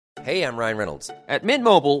Hey, I'm Ryan Reynolds. At Mint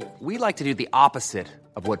Mobile, we like to do the opposite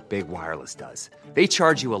of what Big Wireless does. They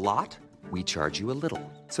charge you a lot, we charge you a little.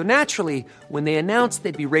 So naturally, when they announced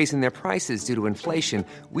they'd be raising their prices due to inflation,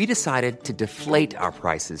 we decided to deflate our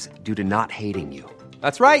prices due to not hating you.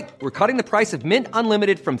 That's right. We're cutting the price of Mint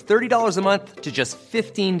Unlimited from $30 a month to just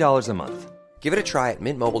 $15 a month. Give it a try at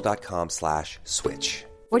mintmobile.com/switch.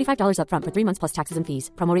 $45 up front for 3 months plus taxes and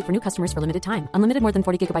fees. Promo rate for new customers for limited time. Unlimited more than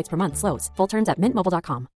 40 gigabytes per month. Slows full terms at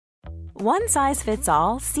mintmobile.com. One size fits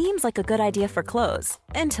all seems like a good idea for clothes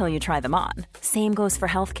until you try them on. Same goes for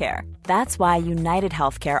healthcare. That's why United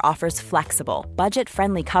Healthcare offers flexible,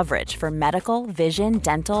 budget-friendly coverage for medical, vision,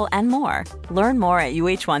 dental, and more. Learn more at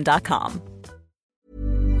uh1.com.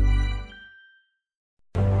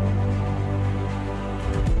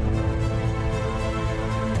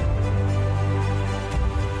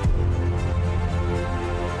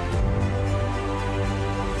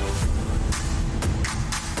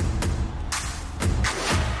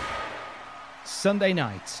 Sunday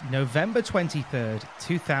night, November 23rd,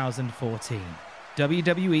 2014.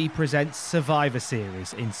 WWE presents Survivor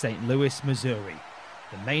Series in St. Louis, Missouri.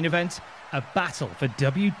 The main event, a battle for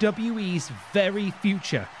WWE's very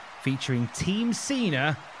future, featuring Team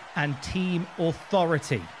Cena and Team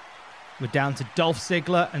Authority. We're down to Dolph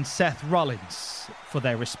Ziggler and Seth Rollins for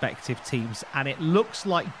their respective teams, and it looks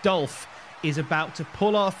like Dolph is about to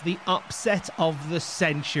pull off the upset of the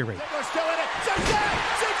century. Ziggler's still in it. Zigzag!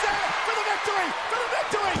 For the victory! For the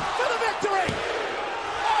victory! For the victory!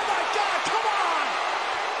 Oh my God! Come on!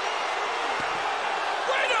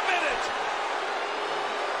 Wait a minute!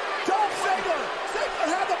 Dolph Ziggler! Ziggler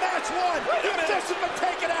had the match won! The position been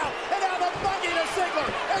taken out! And now the buggy to Ziggler!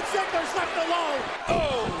 And Ziggler's left alone!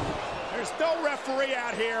 Oh! There's no referee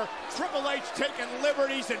out here. Triple H taking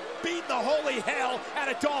liberties and beating the holy hell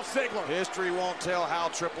out of Dolph Ziggler. History won't tell how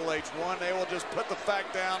Triple H won. They will just put the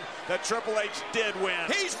fact down that Triple H did win.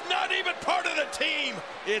 He's not even part of the team.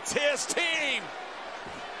 It's his team.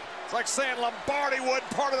 It's like saying Lombardi wasn't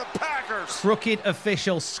part of the Packers. Crooked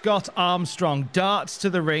official Scott Armstrong darts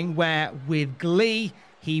to the ring where, with glee,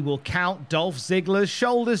 he will count Dolph Ziggler's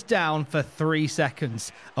shoulders down for 3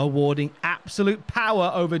 seconds, awarding absolute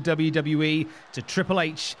power over WWE to Triple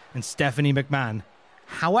H and Stephanie McMahon.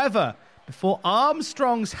 However, before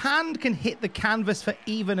Armstrong's hand can hit the canvas for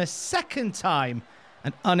even a second time,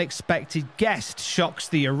 an unexpected guest shocks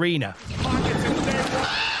the arena. Oh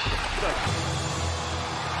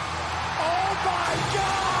my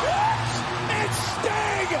God! It's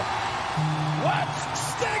Sting! What?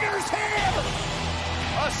 Stinger's here!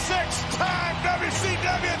 A 6-time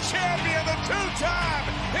WCW champion, the 2-time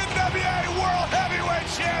NWA World Heavyweight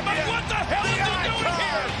Champion. But what the hell is he doing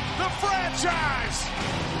here? The franchise.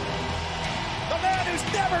 The man who's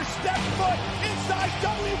never stepped foot inside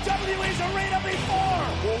WWE's arena before.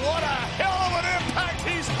 Well, what a hell of an impact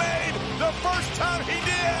he's made the first time he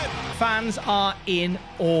did. Fans are in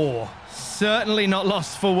awe, certainly not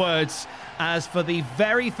lost for words, as for the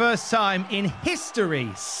very first time in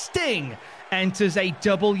history, Sting enters a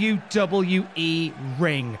WWE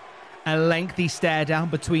ring. A lengthy stare down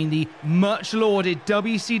between the much-lauded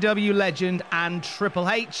WCW legend and Triple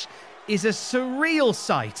H is a surreal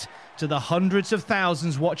sight to the hundreds of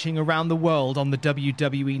thousands watching around the world on the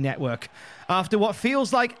WWE network. After what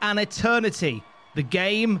feels like an eternity, the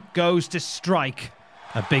game goes to strike.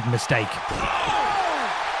 A big mistake. Stinger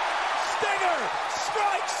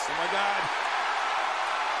strikes! Oh my God.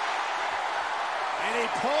 And he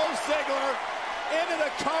pulls Ziggler into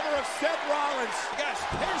the cover of Seth Rollins. Yes.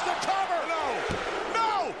 Here's the cover. No.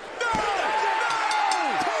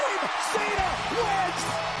 Team Cena wins.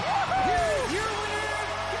 Here's your winner,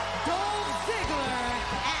 Dolph Ziggler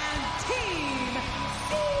and Team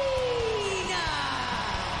Cena.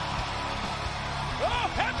 Oh,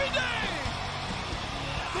 happy day!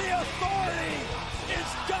 The authority is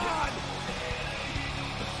gone.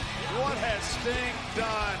 What has Sting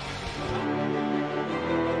done?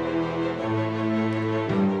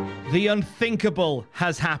 The unthinkable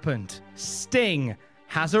has happened. Sting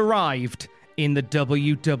has arrived in the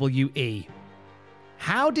WWE.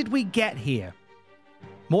 How did we get here?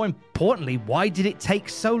 More importantly, why did it take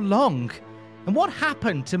so long? And what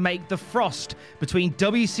happened to make the frost between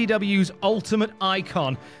WCW's ultimate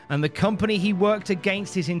icon and the company he worked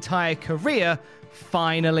against his entire career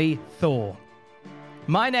finally thaw?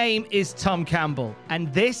 My name is Tom Campbell,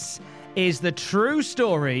 and this is the true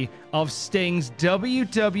story of Sting's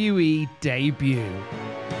WWE debut.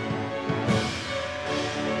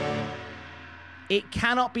 It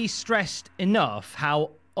cannot be stressed enough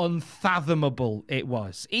how unfathomable it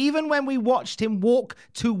was. Even when we watched him walk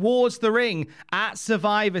towards the ring at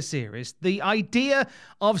Survivor Series, the idea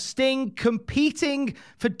of Sting competing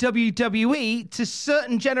for WWE to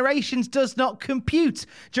certain generations does not compute.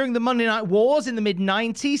 During the Monday Night Wars in the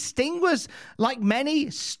mid-90s, Sting was, like many,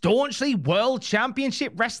 staunchly World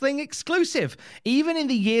Championship Wrestling exclusive. Even in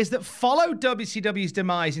the years that followed WCW's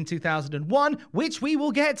demise in 2001, which we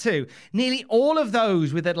will get to, nearly all of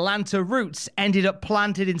those with Atlanta roots ended up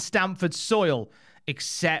planted in Stamford soil,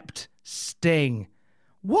 except Sting.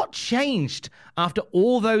 What changed after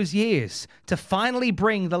all those years to finally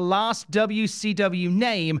bring the last WCW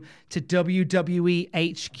name to WWE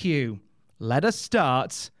HQ? Let us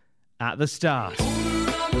start at the start.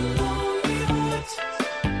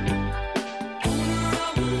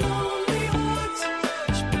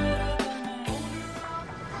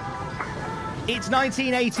 It's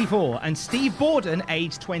 1984, and Steve Borden,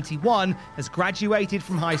 aged 21, has graduated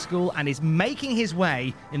from high school and is making his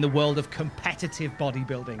way in the world of competitive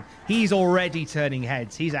bodybuilding. He's already turning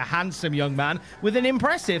heads. He's a handsome young man with an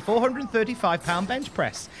impressive 435-pound bench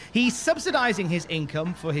press. He's subsidizing his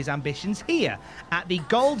income for his ambitions here at the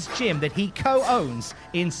Gold's Gym that he co-owns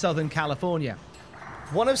in Southern California.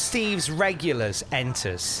 One of Steve's regulars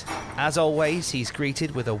enters. As always, he's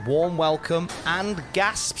greeted with a warm welcome and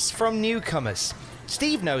gasps from newcomers.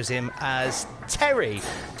 Steve knows him as Terry.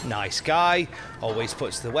 Nice guy, always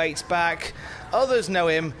puts the weights back. Others know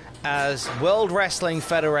him as World Wrestling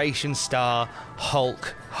Federation star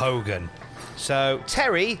Hulk Hogan. So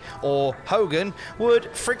Terry, or Hogan,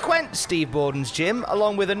 would frequent Steve Borden's gym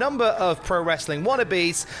along with a number of pro wrestling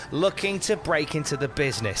wannabes looking to break into the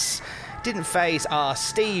business. Didn't faze our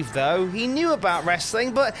Steve, though. He knew about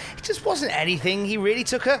wrestling, but it just wasn't anything he really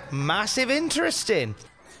took a massive interest in.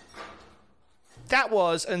 That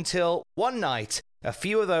was until one night, a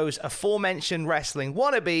few of those aforementioned wrestling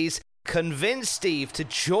wannabes convinced Steve to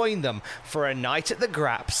join them for a night at the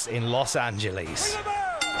Graps in Los Angeles.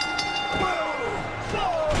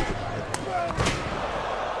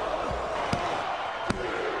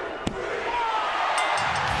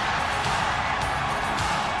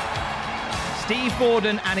 Steve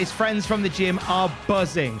Borden and his friends from the gym are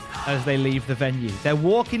buzzing as they leave the venue. They're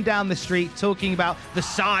walking down the street talking about the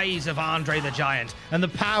size of Andre the Giant and the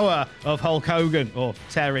power of Hulk Hogan, or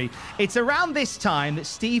Terry. It's around this time that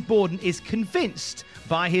Steve Borden is convinced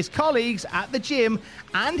by his colleagues at the gym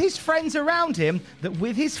and his friends around him that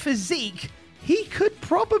with his physique, he could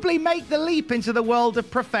probably make the leap into the world of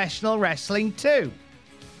professional wrestling too.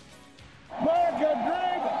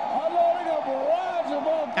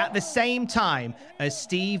 At the same time as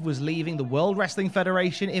Steve was leaving the World Wrestling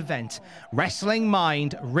Federation event, Wrestling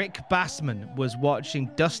Mind Rick Bassman was watching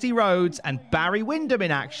Dusty Rhodes and Barry Windham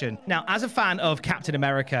in action. Now, as a fan of Captain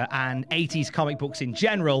America and 80s comic books in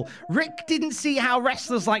general, Rick didn't see how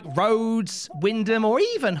wrestlers like Rhodes, Windham, or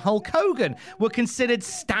even Hulk Hogan were considered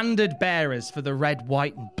standard bearers for the red,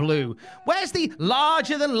 white, and blue. Where's the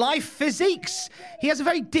larger-than-life physiques? He has a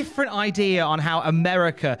very different idea on how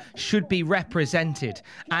America should be represented.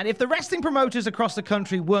 And if the wrestling promoters across the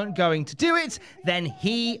country weren't going to do it, then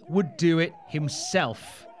he would do it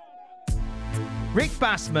himself. Rick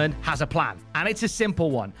Bassman has a plan, and it's a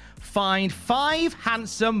simple one. Find 5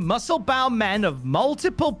 handsome, muscle-bound men of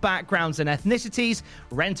multiple backgrounds and ethnicities,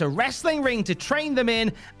 rent a wrestling ring to train them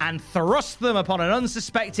in, and thrust them upon an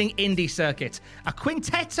unsuspecting indie circuit. A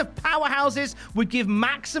quintet of powerhouses would give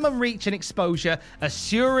maximum reach and exposure,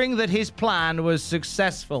 assuring that his plan was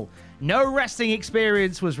successful. No wrestling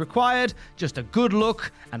experience was required, just a good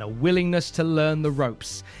look and a willingness to learn the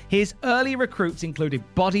ropes. His early recruits included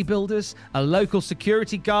bodybuilders, a local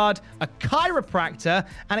security guard, a chiropractor,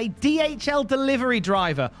 and a DHL delivery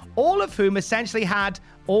driver, all of whom essentially had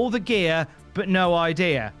all the gear but no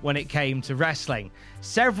idea when it came to wrestling.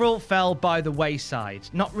 Several fell by the wayside,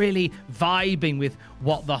 not really vibing with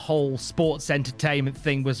what the whole sports entertainment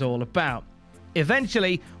thing was all about.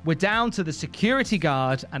 Eventually, we're down to the security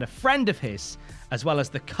guard and a friend of his, as well as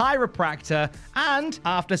the chiropractor, and,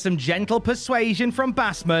 after some gentle persuasion from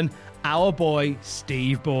Bassman, our boy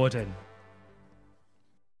Steve Borden.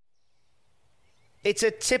 It's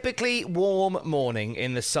a typically warm morning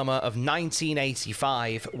in the summer of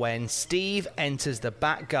 1985 when Steve enters the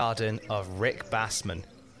back garden of Rick Bassman.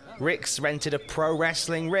 Rick's rented a pro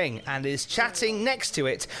wrestling ring and is chatting next to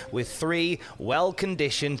it with 3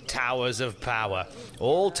 well-conditioned towers of power,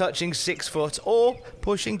 all touching 6 foot or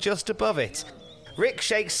pushing just above it. Rick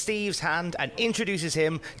shakes Steve's hand and introduces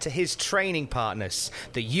him to his training partners,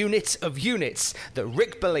 the unit of units that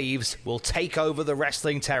Rick believes will take over the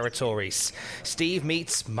wrestling territories. Steve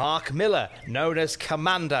meets Mark Miller, known as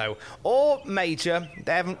Commando, or Major,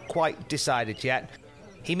 they haven't quite decided yet.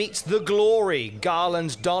 He meets The Glory,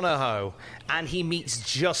 Garland Donahoe, and he meets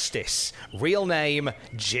Justice, real name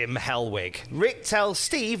Jim Hellwig. Rick tells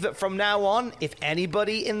Steve that from now on, if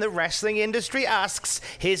anybody in the wrestling industry asks,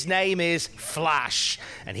 his name is Flash,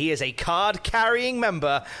 and he is a card-carrying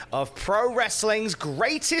member of pro wrestling's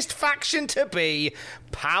greatest faction to be,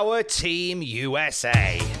 Power Team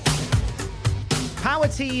USA. Power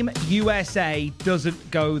Team USA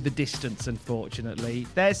doesn't go the distance, unfortunately.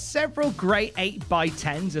 There's several great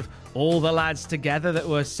 8x10s of all the lads together that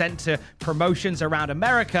were sent to promotions around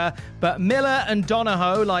America, but Miller and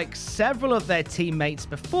Donahoe, like several of their teammates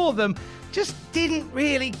before them, just didn't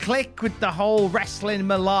really click with the whole wrestling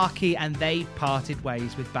malarkey, and they parted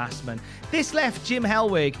ways with Bassman. This left Jim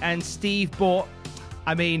Hellwig and Steve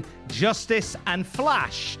Justice and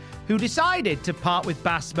Flash, who decided to part with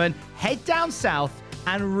Bassman, head down south,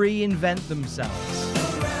 and reinvent themselves.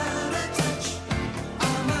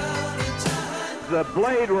 The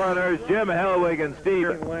Blade Runners, Jim Hellwig and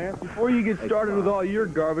Steve. Lance, before you get started with all your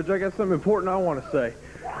garbage, I got something important I want to say.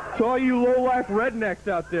 To all you low-life rednecks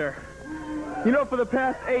out there, you know, for the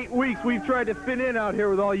past 8 weeks, we've tried to fit in out here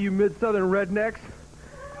with all you mid-southern rednecks.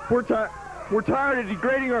 We're tired of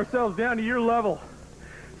degrading ourselves down to your level.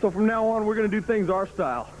 So from now on, we're going to do things our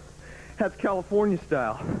style. That's California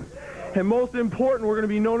style. And most important, we're going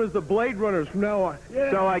to be known as the Blade Runners from now on.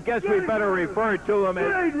 Yeah. So I guess we better refer to them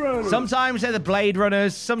as Blade Runners. Sometimes they're the Blade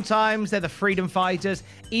Runners, sometimes they're the Freedom Fighters.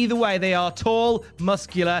 Either way, they are tall,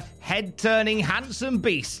 muscular, head-turning, handsome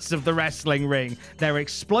beasts of the wrestling ring. Their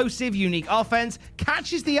explosive, unique offense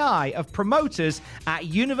catches the eye of promoters at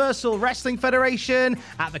Universal Wrestling Federation,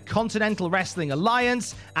 at the Continental Wrestling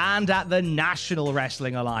Alliance, and at the National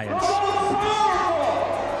Wrestling Alliance.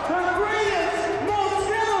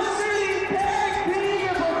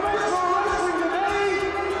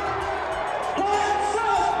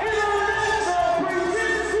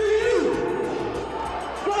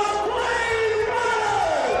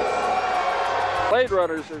 Blade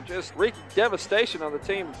Runners are just wreaking devastation on the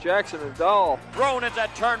team of Jackson and Dahl. Thrown into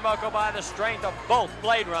that turnbuckle by the strength of both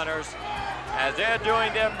Blade Runners as they're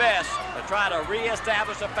doing their best to try to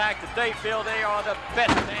reestablish the fact that they feel they are the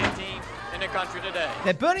best tag team in the country today.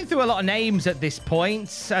 They're burning through a lot of names at this point.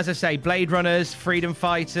 As I say, Blade Runners, Freedom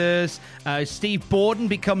Fighters. Steve Borden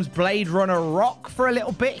becomes Blade Runner Rock for a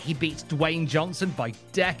little bit. He beats Dwayne Johnson by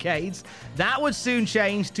decades. That would soon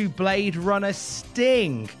change to Blade Runner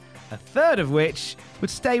Sting, a third of which would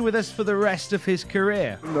stay with us for the rest of his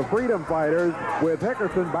career. the Freedom Fighters with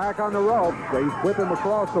Hickerson back on the rope. They whip him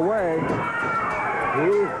across the way.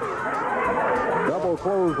 Double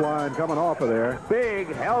clothesline coming off of there. Big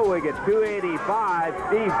Hellwig at 285,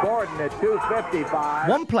 Steve Borden at 255.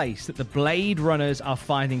 One place that the Blade Runners are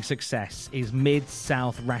finding success is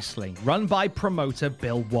Mid-South Wrestling, run by promoter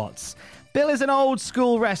Bill Watts. Bill is an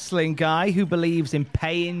old-school wrestling guy who believes in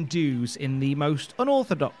paying dues in the most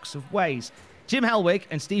unorthodox of ways. Jim Hellwig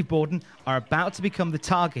and Steve Borden are about to become the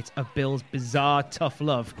target of Bill's bizarre tough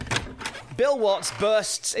love. Bill Watts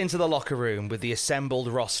bursts into the locker room with the assembled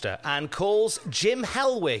roster and calls Jim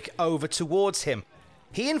Hellwig over towards him.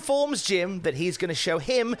 He informs Jim that he's going to show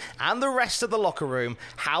him and the rest of the locker room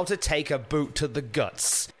how to take a boot to the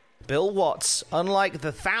guts. Bill Watts, unlike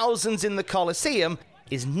the thousands in the Coliseum,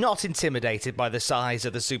 is not intimidated by the size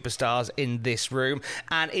of the superstars in this room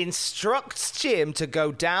and instructs Jim to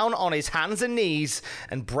go down on his hands and knees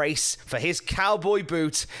and brace for his cowboy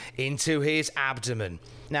boot into his abdomen.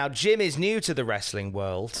 Now, Jim is new to the wrestling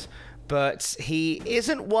world, but he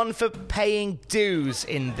isn't one for paying dues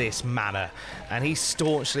in this manner, and he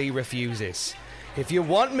staunchly refuses. If you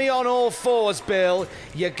want me on all fours, Bill,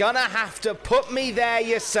 you're gonna have to put me there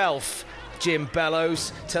yourself, Jim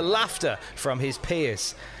bellows, to laughter from his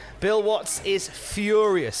peers. Bill Watts is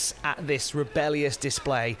furious at this rebellious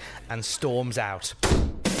display and storms out.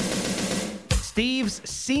 Steve's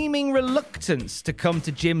seeming reluctance to come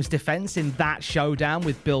to Jim's defense in that showdown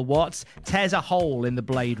with Bill Watts tears a hole in the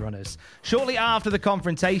Blade Runners. Shortly after the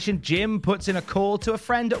confrontation, Jim puts in a call to a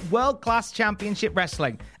friend at World Class Championship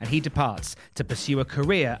Wrestling, and he departs to pursue a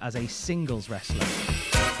career as a singles wrestler.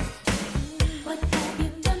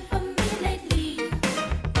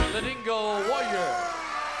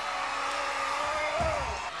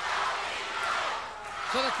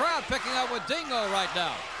 So the crowd picking up with Dingo right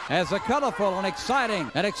now. as the colorful and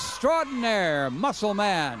exciting and extraordinary muscle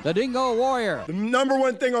man, the Dingo Warrior. The number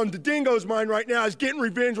one thing on the Dingo's mind right now is getting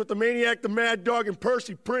revenge with the Maniac, the Mad Dog, and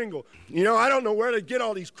Percy Pringle. You know, I don't know where they get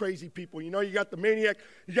all these crazy people. You know, you got the Maniac,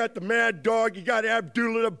 you got the Mad Dog, you got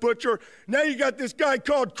Abdullah the Butcher. Now you got this guy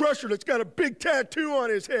called Crusher that's got a big tattoo on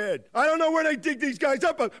his head. I don't know where they dig these guys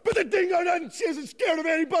up, but the Dingo isn't scared of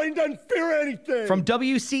anybody and doesn't fear anything. From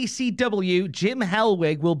WCCW, Jim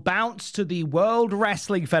Hellwig will bounce to the World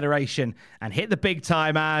Wrestling Federation and hit the big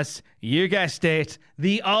time as, you guessed it,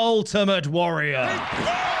 the Ultimate Warrior. He moved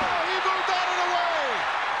out of the way.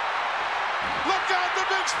 Look out, the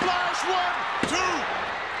big splash. 1, 2.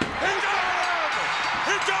 He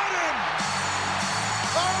got him.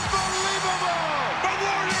 Unbelievable. The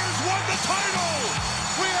Warriors won the title.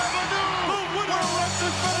 We have a new World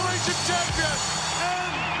Wrestling Federation champion.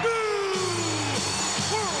 And new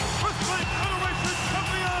World Wrestling Federation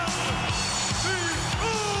champion, the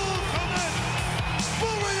Ultimate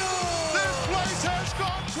Warrior. This place has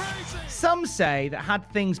gone crazy. Some say that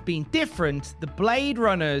had things been different, the Blade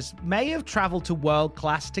Runners may have travelled to World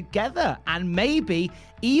Class together and maybe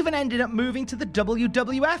even ended up moving to the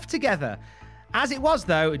WWF together. As it was,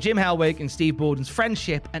 though, Jim Hellwig and Steve Borden's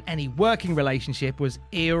friendship and any working relationship was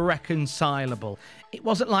irreconcilable. It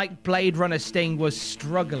wasn't like Blade Runner Sting was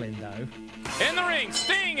struggling, though. In the ring,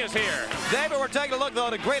 Sting is here. David, we're taking a look, though,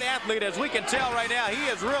 at a great athlete. As we can tell right now, he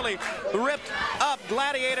is really ripped up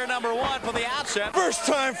Gladiator number 1 from the outset. First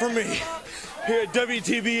time for me here at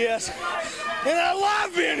WTBS, and I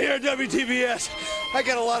love being here at WTBS. I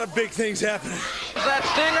got a lot of big things happening. That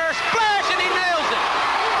Stinger splash, and he nails it.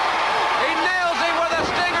 He nails it with a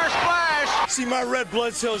Stinger splash. See my red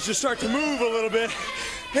blood cells just start to move a little bit,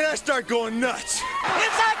 and I start going nuts.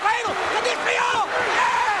 Inside cradle to DiPio.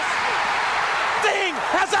 Yes! Sting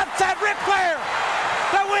has upset Ric Flair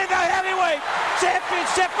to win the heavyweight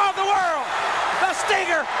championship of the world. The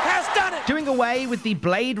Stinger has done it. Doing away with the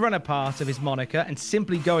Blade Runner part of his moniker and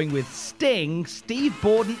simply going with Sting, Steve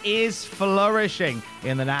Borden is flourishing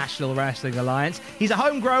in the National Wrestling Alliance. He's a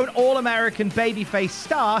homegrown All-American babyface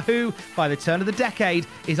star who, by the turn of the decade,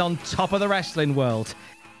 is on top of the wrestling world.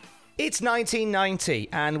 It's 1990,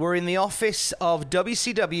 and we're in the office of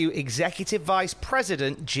WCW Executive Vice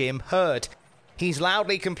President Jim Herd. He's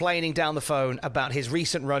loudly complaining down the phone about his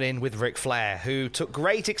recent run-in with Ric Flair, who took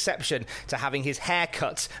great exception to having his hair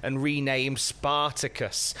cut and renamed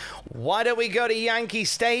Spartacus. Why don't we go to Yankee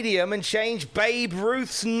Stadium and change Babe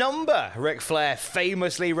Ruth's number? Ric Flair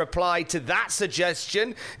famously replied to that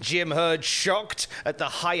suggestion. Jim Herd shocked at the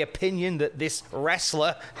high opinion that this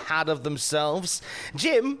wrestler had of themselves.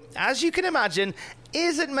 Jim, as you can imagine,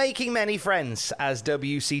 isn't making many friends as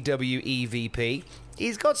WCW EVP.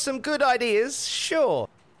 He's got some good ideas, sure.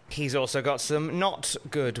 He's also got some not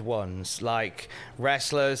good ones, like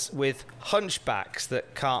wrestlers with hunchbacks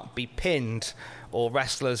that can't be pinned, or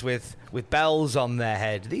wrestlers with bells on their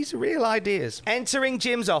head. These are real ideas. Entering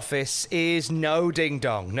Jim's office is no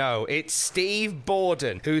ding-dong. No, it's Steve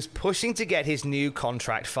Borden, who's pushing to get his new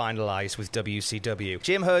contract finalized with WCW.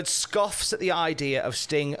 Jim Herd scoffs at the idea of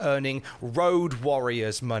Sting earning Road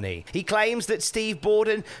Warriors money. He claims that Steve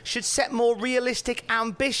Borden should set more realistic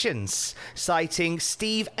ambitions, citing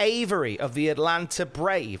Steve Avery of the Atlanta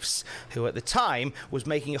Braves, who at the time was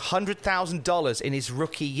making $100,000 in his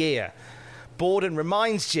rookie year. Borden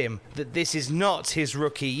reminds Jim that this is not his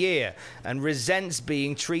rookie year and resents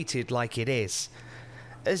being treated like it is.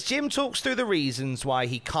 As Jim talks through the reasons why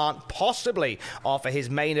he can't possibly offer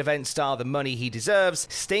his main event star the money he deserves,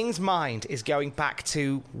 Sting's mind is going back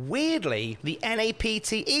to, weirdly, the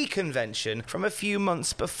NAPTE convention from a few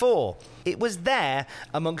months before. It was there,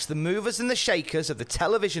 amongst the movers and the shakers of the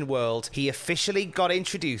television world, he officially got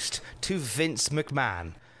introduced to Vince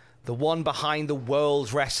McMahon, the one behind the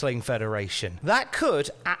World Wrestling Federation. That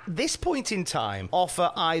could, at this point in time,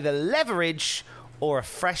 offer either leverage or a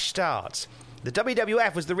fresh start. The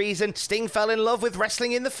WWF was the reason Sting fell in love with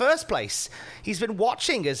wrestling in the first place. He's been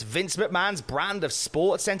watching as Vince McMahon's brand of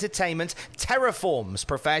sports entertainment terraforms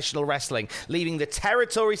professional wrestling, leaving the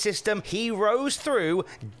territory system he rose through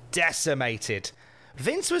decimated.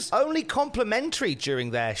 Vince was only complimentary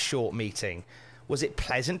during their short meeting. Was it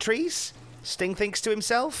pleasantries? Sting thinks to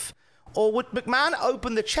himself. Or would McMahon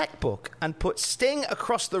open the checkbook and put Sting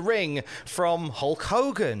across the ring from Hulk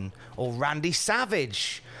Hogan or Randy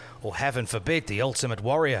Savage or, heaven forbid, the Ultimate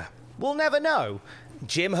Warrior? We'll never know.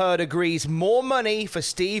 Jim Herd agrees more money for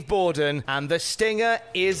Steve Borden, and the Stinger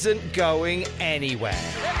isn't going anywhere.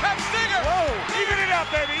 Here comes Stinger. Whoa. Even it up,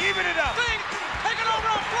 baby. Even it up. Sting taking over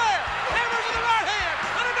on Flair. Hammers in the right hand.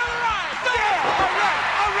 And another right. Yeah.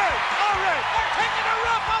 All right. They're taking a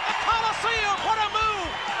rough off the Coliseum. What a move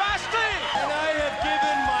by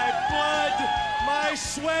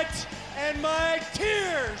sweat and my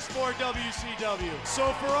tears for WCW.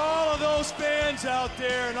 So for all of those fans out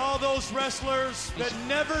there and all those wrestlers that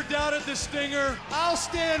never doubted the Stinger, I'll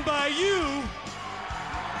stand by you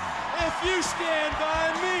if you stand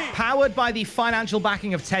by me. Powered by the financial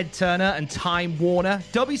backing of Ted Turner and Time Warner,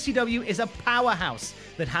 WCW is a powerhouse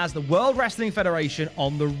that has the World Wrestling Federation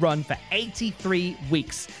on the run for 83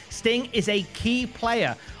 weeks. Sting is a key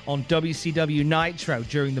player on WCW Nitro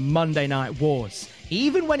during the Monday Night Wars.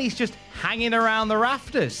 Even when he's just hanging around the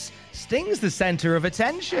rafters, Sting's the center of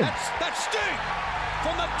attention. That's Sting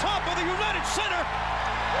from the top of the United Center.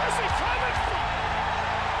 Where's he coming from?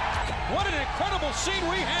 What an incredible scene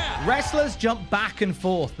we have. Wrestlers jump back and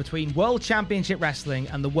forth between World Championship Wrestling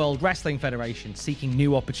and the World Wrestling Federation, seeking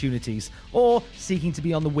new opportunities or seeking to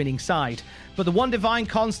be on the winning side. But the one divine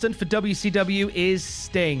constant for WCW is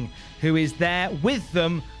Sting, who is there with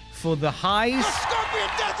them for the highs. A Scorpion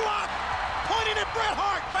Deathlock! Pointing at Bret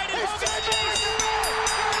Hart!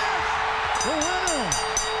 The winner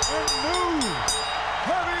and new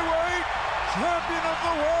heavyweight champion of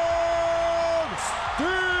the world,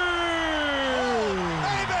 Sting!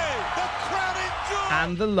 Baby! The crowd enjoys!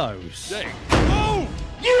 And the lows. Oh!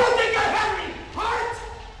 You don't think I have any heart?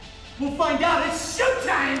 We'll find out. It's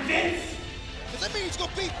showtime, Vince! Does that mean he's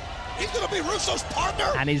gonna be Russo's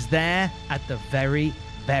partner? And is there at the very,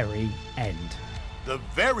 very end. The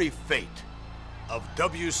very fate of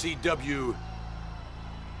WCW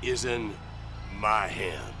is in my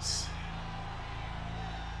hands.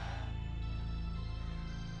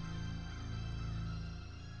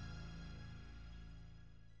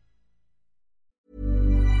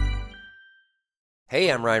 Hey,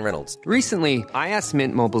 I'm Ryan Reynolds. Recently, I asked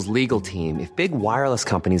Mint Mobile's legal team if big wireless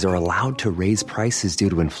companies are allowed to raise prices due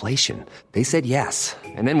to inflation. They said yes.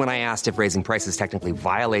 And then when I asked if raising prices technically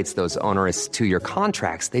violates those onerous 2-year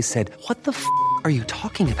contracts, they said, "What the f*** are you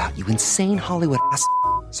talking about, you insane Hollywood ass?"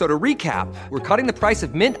 So to recap, we're cutting the price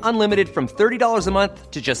of Mint Unlimited from $30 a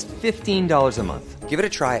month to just $15 a month. Give it a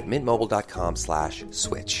try at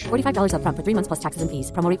mintmobile.com/switch. $45 up front for 3 months plus taxes and fees.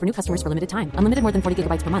 Promo rate for new customers for limited time. Unlimited more than 40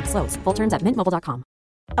 gigabytes per month. Slows full terms at mintmobile.com.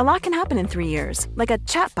 A lot can happen in 3 years, like a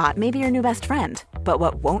chatbot may be your new best friend. But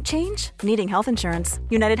what won't change? Needing health insurance.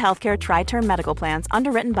 United Healthcare Tri-Term Medical Plans,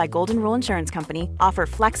 underwritten by Golden Rule Insurance Company, offer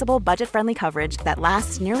flexible, budget-friendly coverage that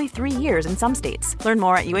lasts nearly 3 years in some states. Learn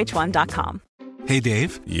more at uh1.com. Hey,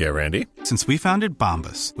 Dave. Yeah, Randy. Since we founded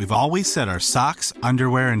Bombas, we've always said our socks,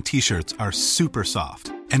 underwear, and T-shirts are super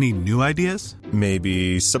soft. Any new ideas?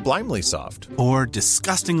 Maybe sublimely soft. Or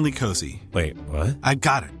disgustingly cozy. Wait, what? I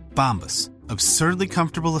got it. Bombas. Absurdly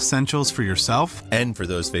comfortable essentials for yourself and for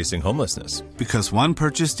those facing homelessness. Because one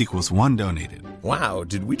purchased equals one donated. Wow,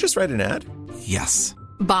 did we just write an ad? Yes.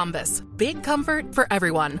 Bombas. Big comfort for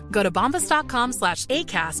everyone. Go to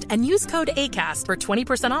bombas.com/ACAST and use code ACAST for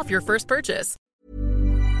 20% off your first purchase.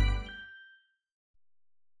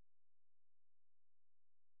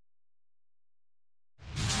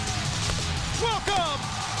 Welcome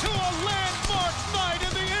to a landmark night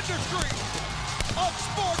in the industry of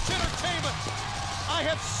sports entertainment. I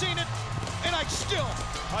have seen it, and I still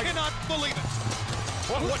cannot believe it.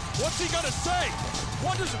 What's he gonna say?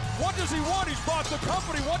 What does he want? He's bought the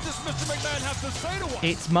company. What does Mr. McMahon have to say to us?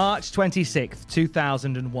 It's March 26th,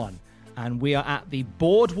 2001, and we are at the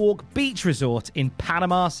Boardwalk Beach Resort in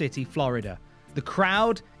Panama City, Florida. The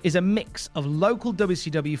crowd is a mix of local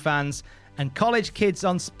WCW fans and college kids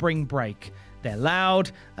on spring break. They're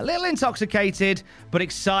loud, a little intoxicated, but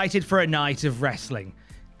excited for a night of wrestling.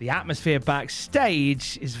 The atmosphere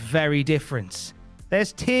backstage is very different.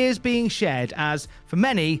 There's tears being shed as, for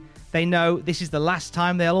many, they know this is the last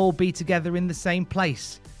time they'll all be together in the same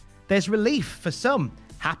place. There's relief for some,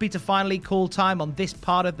 happy to finally call time on this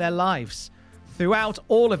part of their lives. Throughout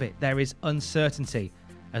all of it, there is uncertainty,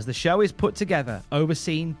 as the show is put together,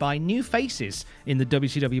 overseen by new faces in the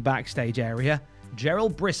WCW backstage area,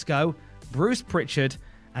 Gerald Briscoe, Bruce Pritchard,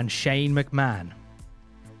 and Shane McMahon.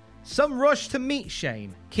 Some rush to meet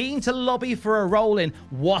Shane, keen to lobby for a role in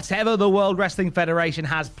whatever the World Wrestling Federation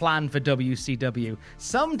has planned for WCW.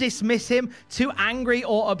 Some dismiss him, too angry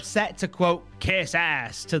or upset to, quote, kiss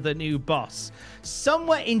ass to the new boss. Some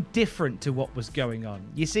were indifferent to what was going on.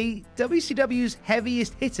 You see, WCW's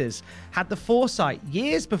heaviest hitters had the foresight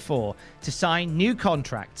years before to sign new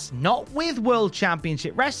contracts, not with World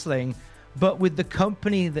Championship Wrestling, but with the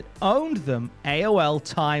company that owned them, AOL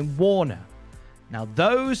Time Warner. Now,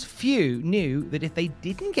 those few knew that if they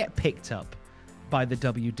didn't get picked up by the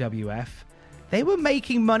WWF, they were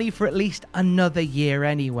making money for at least another year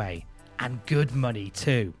anyway, and good money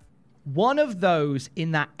too. One of those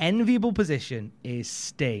in that enviable position is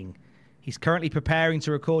Sting. He's currently preparing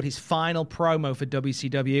to record his final promo for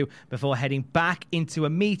WCW before heading back into a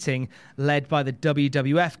meeting led by the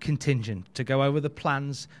WWF contingent to go over the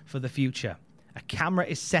plans for the future. A camera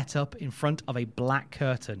is set up in front of a black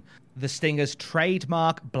curtain. The Stinger's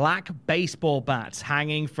trademark black baseball bats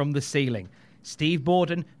hanging from the ceiling. Steve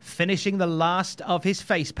Borden, finishing the last of his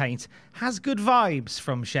face paint, has good vibes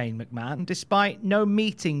from Shane McMahon, despite no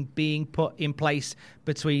meeting being put in place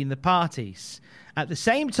between the parties. At the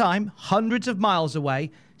same time, hundreds of miles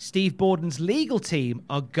away, Steve Borden's legal team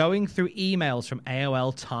are going through emails from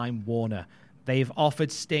AOL Time Warner. They've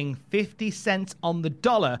offered Sting 50 cents on the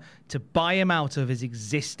dollar to buy him out of his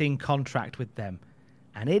existing contract with them.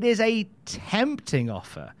 And it is a tempting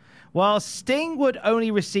offer. While Sting would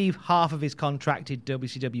only receive half of his contracted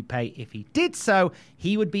WCW pay if he did so,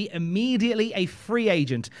 he would be immediately a free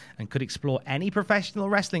agent and could explore any professional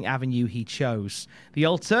wrestling avenue he chose. The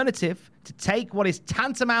alternative, to take what is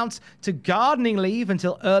tantamount to gardening leave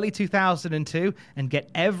until early 2002 and get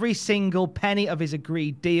every single penny of his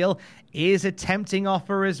agreed deal, is a tempting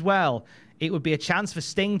offer as well. It would be a chance for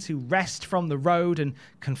Sting to rest from the road and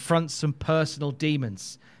confront some personal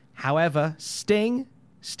demons. However,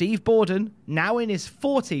 Steve Borden, now in his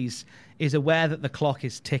 40s, is aware that the clock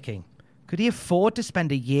is ticking. Could he afford to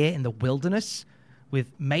spend a year in the wilderness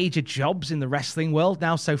with major jobs in the wrestling world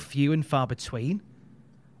now so few and far between?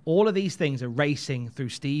 All of these things are racing through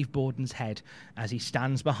Steve Borden's head as he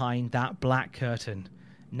stands behind that black curtain.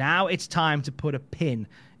 Now it's time to put a pin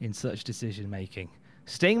in such decision-making.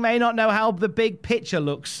 Sting may not know how the big picture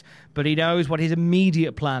looks, but he knows what his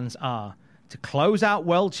immediate plans are: to close out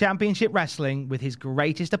World Championship Wrestling with his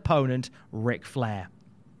greatest opponent, Ric Flair.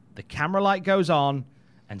 The camera light goes on,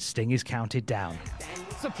 and Sting is counted down.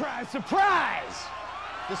 Surprise, surprise!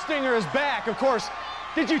 The Stinger is back. Of course,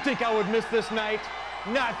 did you think I would miss this night?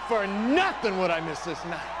 Not for nothing would I miss this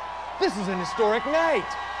night. This is an historic night.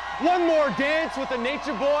 One more dance with the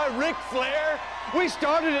Nature Boy, Ric Flair. We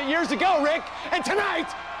started it years ago, Rick, and tonight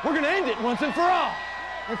we're going to end it once and for all.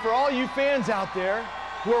 And for all you fans out there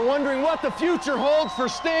who are wondering what the future holds for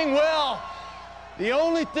Sting, well, the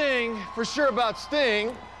only thing for sure about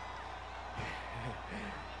Sting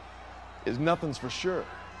is nothing's for sure.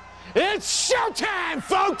 It's showtime,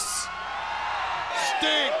 folks!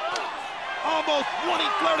 Sting almost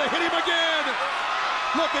wanting Flair to hit him again.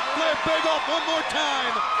 Look at Flair beg off one more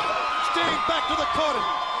time. Sting back to the corner.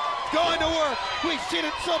 Going to work. We've seen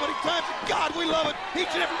it so many times. God, we love it.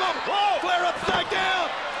 Each and every moment. Whoa. Flair upside down.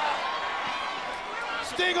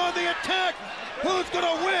 Sting on the attack. Who's going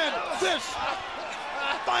to win this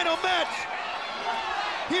final match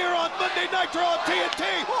here on Monday Nitro on TNT?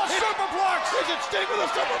 Oh, superplex! Is it Sting with a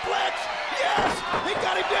superplex? Yes! He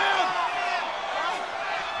got him down!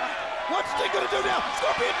 What's Sting going to do now?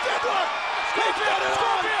 Scorpion deadlock! He's got it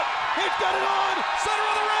on! He's got it on! Center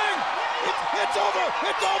of the ring! It's over!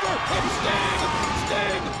 It's over! It's Sting!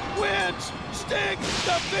 Sting wins! Sting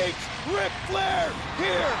defeats Ric Flair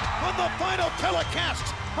here on the final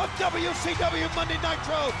telecast of WCW Monday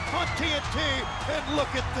Nitro on TNT. And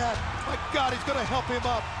look at that! My God, he's going to help him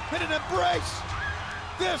up in an embrace.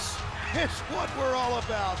 This is what we're all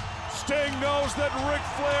about. Sting knows that Ric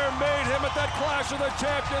Flair made him at that Clash of the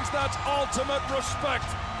Champions. That's ultimate respect.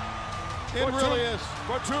 It really is.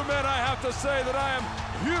 For two men I have to say that I am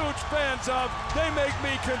huge fans of. They make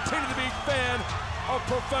me continue to be fan of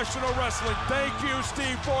professional wrestling. Thank you,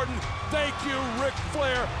 Steve Borden. Thank you, Ric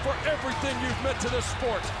Flair, for everything you've meant to this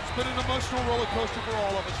sport. It's been an emotional roller coaster for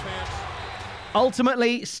all of us fans.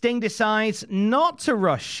 Ultimately, Sting decides not to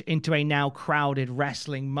rush into a now crowded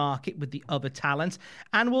wrestling market with the other talent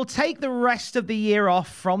and will take the rest of the year off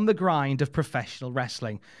from the grind of professional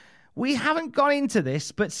wrestling. We haven't gone into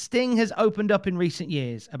this, but Sting has opened up in recent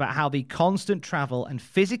years about how the constant travel and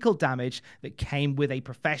physical damage that came with a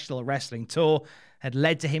professional wrestling tour had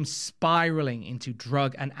led to him spiraling into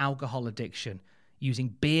drug and alcohol addiction,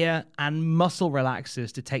 using beer and muscle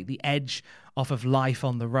relaxers to take the edge off of life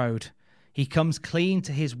on the road. He comes clean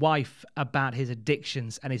to his wife about his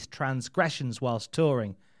addictions and his transgressions whilst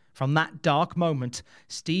touring. From that dark moment,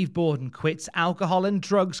 Steve Borden quits alcohol and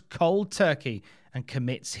drugs cold turkey and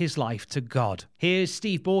commits his life to God. Here's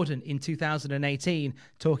Steve Borden in 2018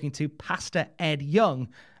 talking to Pastor Ed Young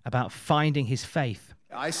about finding his faith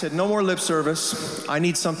I said, no more lip service. I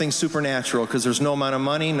need something supernatural because there's no amount of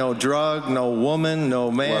money, no drug, no woman,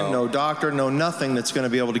 no man, no doctor, no nothing that's going to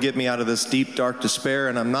be able to get me out of this deep, dark despair,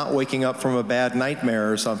 and I'm not waking up from a bad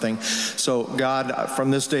nightmare or something. So, God,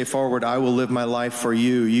 from this day forward, I will live my life for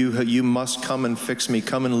you. You must come and fix me.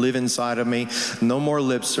 Come and live inside of me. No more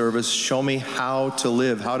lip service. Show me how to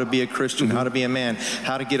live, how to be a Christian, how to be a man,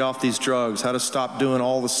 how to get off these drugs, how to stop doing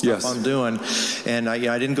all the stuff I'm doing. And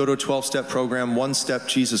I didn't go to a 12-step program, one step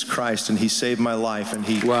Jesus Christ, and he saved my life, and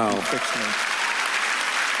he fixed me.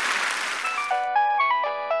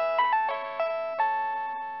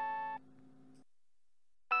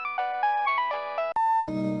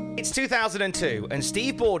 It's 2002, and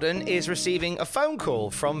Steve Borden is receiving a phone call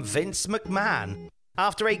from Vince McMahon.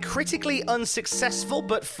 After a critically unsuccessful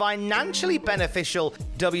but financially beneficial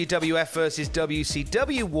WWF versus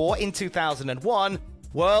WCW war in 2001,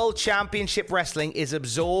 World Championship Wrestling is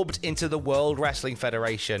absorbed into the World Wrestling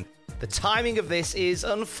Federation. The timing of this is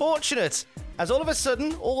unfortunate, as all of a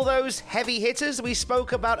sudden, all those heavy hitters we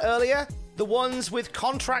spoke about earlier, the ones with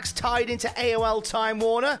contracts tied into AOL Time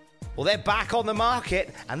Warner, well, they're back on the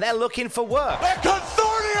market and they're looking for work. The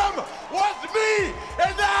consortium was me,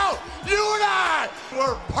 and now you and I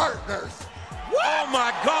were partners. What? Oh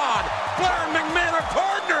my God, Blair and McMahon are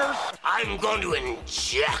partners. I'm going to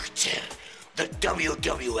inject the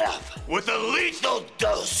WWF with a lethal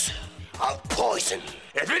dose of poison.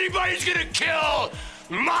 If anybody's gonna kill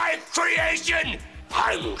my creation,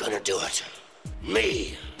 I'm gonna do it.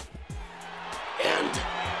 Me and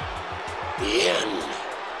the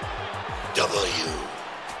NWO.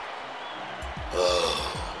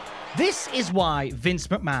 This is why Vince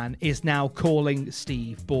McMahon is now calling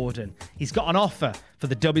Steve Borden. He's got an offer for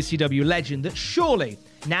the WCW legend that surely,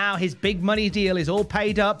 now his big money deal is all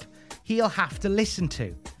paid up, he'll have to listen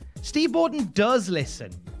to. Steve Borden does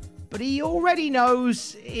listen, but he already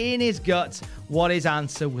knows in his gut what his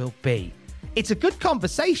answer will be. It's a good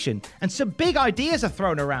conversation, and some big ideas are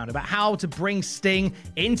thrown around about how to bring Sting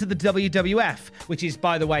into the WWF, which is,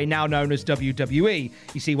 by the way, now known as WWE.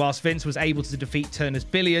 You see, whilst Vince was able to defeat Turner's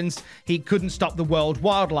Billions, he couldn't stop the World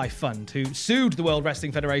Wildlife Fund, who sued the World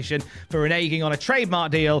Wrestling Federation for reneging on a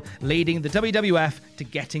trademark deal, leading the WWF to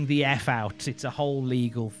getting the F out. It's a whole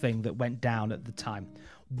legal thing that went down at the time.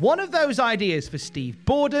 One of those ideas for Steve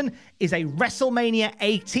Borden is a WrestleMania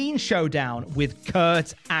 18 showdown with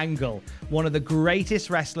Kurt Angle, one of the greatest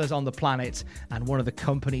wrestlers on the planet and one of the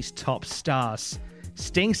company's top stars.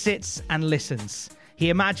 Sting sits and listens. He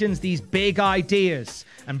imagines these big ideas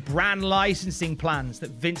and brand licensing plans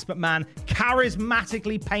that Vince McMahon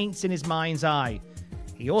charismatically paints in his mind's eye.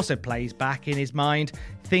 He also plays back in his mind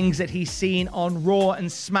things that he's seen on Raw and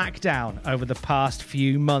SmackDown over the past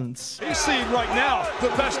few months. He's seeing right now the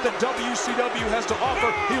best that WCW has to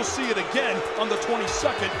offer. He'll see it again on the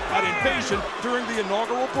 22nd at Invasion during the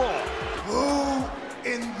inaugural Brawl. Who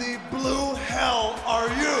in the blue hell are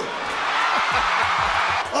you?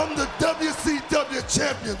 I'm the WCW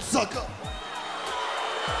champion, sucker.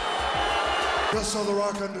 Just so The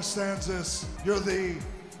Rock understands this, you're the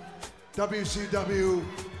WCW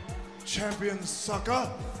champion, sucker.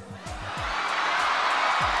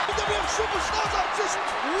 WCW superstars are just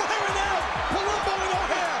wearing out Palumbo and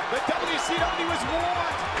O'Hare. The WCW is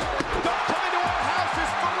warned. Don't come into our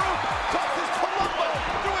houses. Farouk tosses Palumbo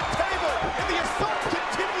through a table, and the assault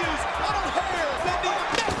continues on O'Hare. Sending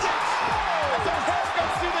a message as O'Hare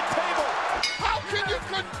goes through the table. How can you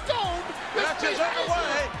condone this? Match is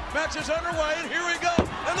underway. Match is underway, and here we go.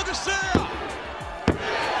 And look at Sarah.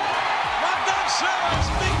 Sarah's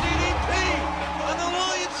big DDP, an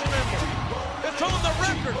alliance member. It's on the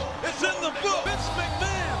record. It's in the book. Vince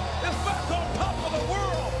McMahon is back on top of the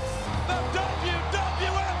world. The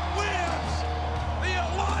WWF wins. The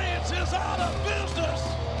alliance is out of business.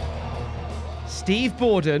 Steve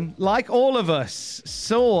Borden, like all of us,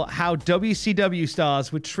 saw how WCW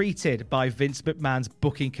stars were treated by Vince McMahon's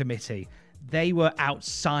booking committee. They were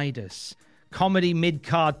outsiders. Comedy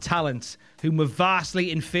mid-card talent whom were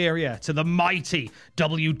vastly inferior to the mighty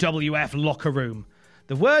WWF locker room.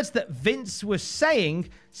 The words that Vince was saying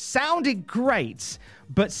sounded great,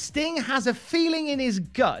 but Sting has a feeling in his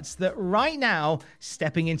guts that right now,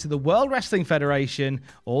 stepping into the World Wrestling Federation,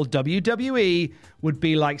 or WWE, would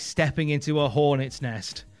be like stepping into a hornet's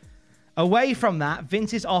nest. Away from that,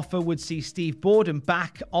 Vince's offer would see Steve Borden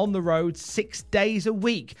back on the road 6 days a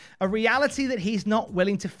week, a reality that he's not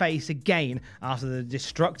willing to face again after the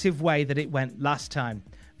destructive way that it went last time.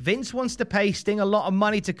 Vince wants to pay Sting a lot of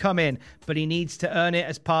money to come in, but he needs to earn it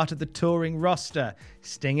as part of the touring roster.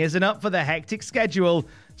 Sting isn't up for the hectic schedule,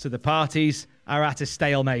 so the parties are at a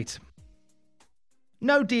stalemate.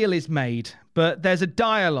 No deal is made, but there's a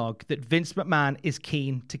dialogue that Vince McMahon is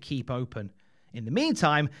keen to keep open. In the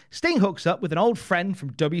meantime, Sting hooks up with an old friend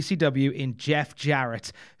from WCW in Jeff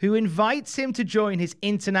Jarrett, who invites him to join his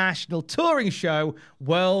international touring show,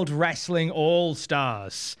 World Wrestling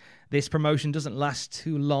All-Stars. This promotion doesn't last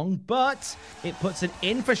too long, but it puts an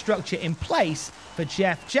infrastructure in place for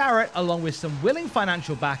Jeff Jarrett, along with some willing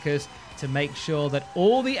financial backers, to make sure that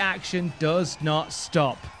all the action does not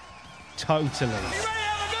stop. Totally.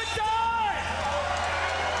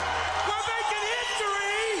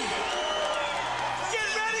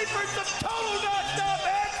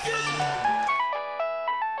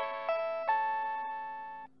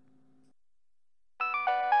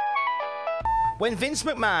 When Vince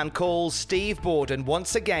McMahon calls Steve Borden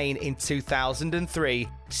once again in 2003,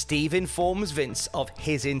 Steve informs Vince of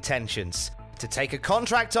his intentions to take a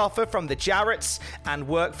contract offer from the Jarretts and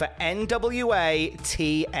work for NWA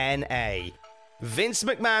TNA. Vince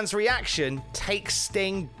McMahon's reaction takes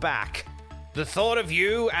Sting back. The thought of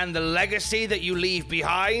you and the legacy that you leave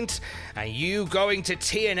behind, and you going to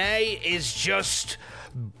TNA is just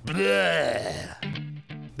bleh.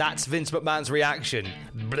 That's Vince McMahon's reaction.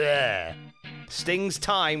 Bleh. Sting's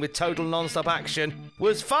time with total non-stop action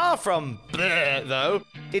was far from bleh, though.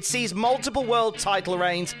 It sees multiple world title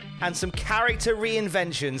reigns and some character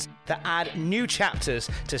reinventions that add new chapters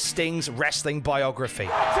to Sting's wrestling biography.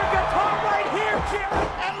 It's a guitar right here, Jim,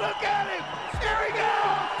 and look at him. Here he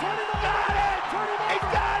goes. Got it. He's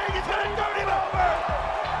got it. He's going to turn him over.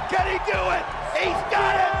 Can he do it? He's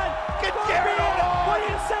got it. Get Jarrett over. What do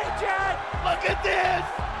you say, Chad? Look at this.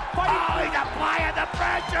 Oh, he's applying the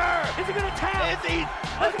pressure. Is he going to tap? Is he?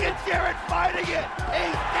 Look at Jarrett fighting it.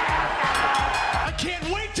 He's down now. I can't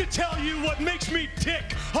wait to tell you what makes me tick,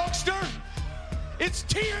 Hulkster. It's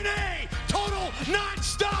TNA, total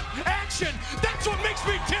non-stop action. That's what makes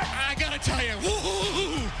me tick. I gotta tell you,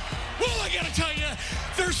 I gotta tell you,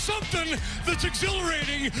 there's something that's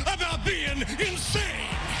exhilarating about being insane.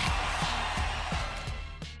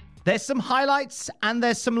 There's some highlights and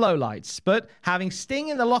there's some lowlights, but having Sting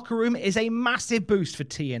in the locker room is a massive boost for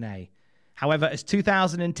TNA. However, as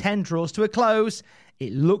 2010 draws to a close,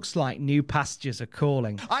 it looks like new pastures are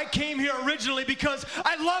calling. I came here originally because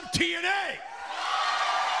I love TNA.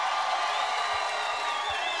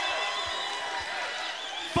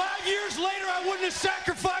 Years later, I wouldn't have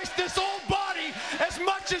sacrificed this old body as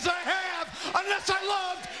much as I have unless I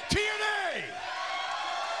loved TNA.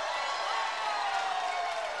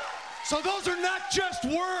 So those are not just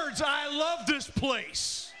words. I love this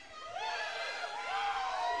place.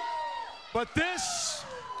 But this,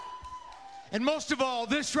 and most of all,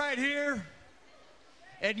 this right here,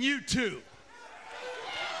 and you too.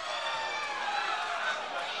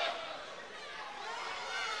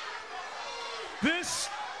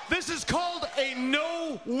 This is called a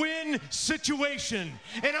no-win situation,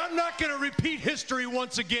 and I'm not going to repeat history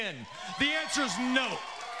once again. The answer is no.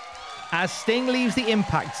 As Sting leaves the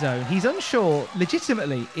Impact Zone, he's unsure,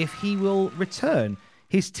 legitimately, if he will return.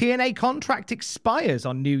 His TNA contract expires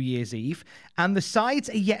on New Year's Eve, and the sides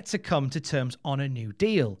are yet to come to terms on a new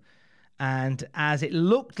deal. And as it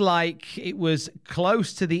looked like it was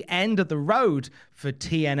close to the end of the road for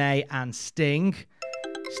TNA and Sting,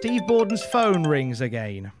 Steve Borden's phone rings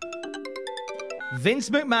again. Vince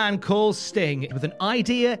McMahon calls Sting with an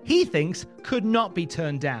idea he thinks could not be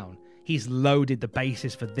turned down. He's loaded the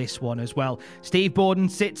bases for this one as well. Steve Borden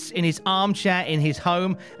sits in his armchair in his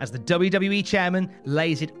home as the WWE chairman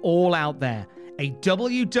lays it all out there. A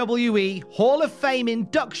WWE Hall of Fame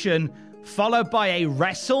induction followed by a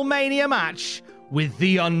WrestleMania match with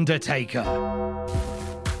The Undertaker.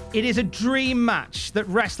 It is a dream match that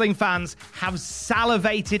wrestling fans have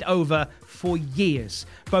salivated over for years.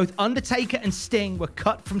 Both Undertaker and Sting were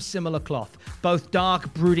cut from similar cloth. Both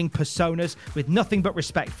dark, brooding personas with nothing but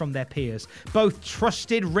respect from their peers. Both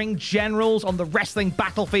trusted ring generals on the wrestling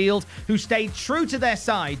battlefield who stayed true to their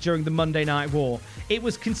side during the Monday Night War. It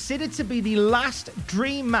was considered to be the last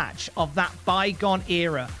dream match of that bygone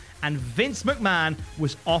era, and Vince McMahon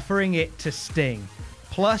was offering it to Sting.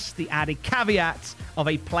 Plus the added caveat of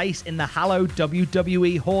a place in the hallowed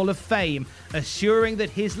WWE Hall of Fame, assuring that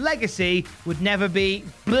his legacy would never be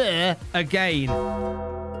bleh again.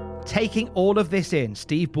 Taking all of this in,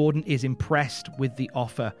 Steve Borden is impressed with the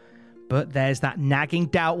offer. But there's that nagging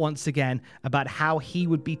doubt once again about how he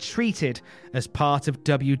would be treated as part of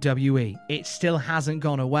WWE. It still hasn't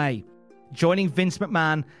gone away. Joining Vince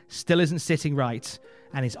McMahon still isn't sitting right,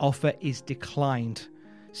 and his offer is declined.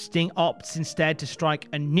 Sting opts instead to strike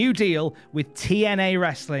a new deal with TNA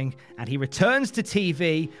Wrestling, and he returns to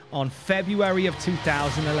TV on February of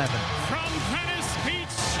 2011. From Venice Beach,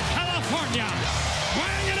 California,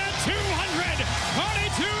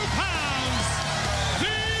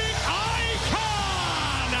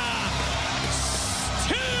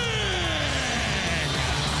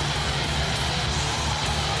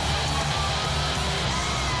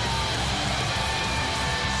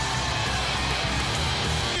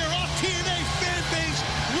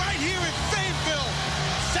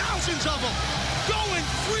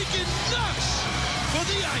 for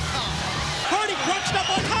the Icon. Hardy crunched up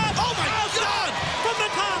on top. Oh my God! From the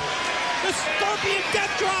top, the Scorpion Death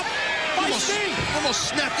Drop by Sting. Almost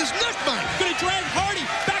snapped his neck, Mike. Gonna drag Hardy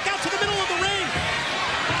back out to the middle of the ring.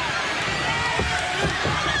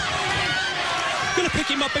 Gonna pick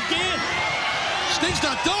him up again. Sting's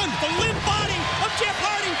not done. The limp body of Jeff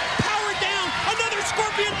Hardy powered down. Another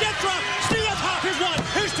Scorpion Death Drop. Sting on top. Here's one.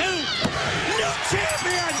 Here's two. New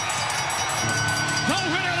champion. The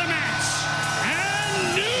winner of the match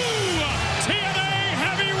and new TNA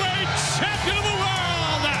Heavyweight Champion of the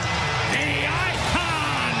World, the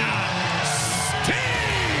Icon,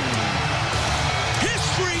 Sting.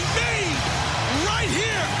 History made right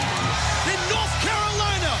here in North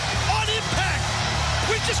Carolina on Impact.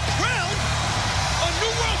 We just crowned a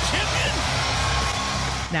new world champion.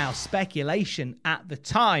 Now, speculation at the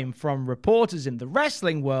time from reporters in the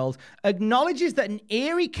wrestling world acknowledges that an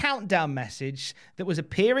eerie countdown message that was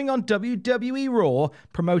appearing on WWE Raw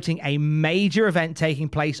promoting a major event taking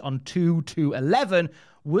place on 2/2/11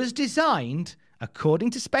 was designed,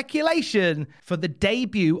 according to speculation, for the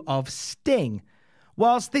debut of Sting.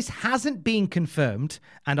 Whilst this hasn't been confirmed,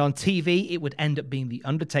 and on TV it would end up being The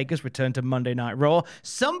Undertaker's return to Monday Night Raw,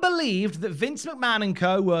 some believed that Vince McMahon and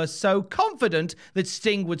co. were so confident that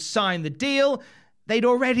Sting would sign the deal, they'd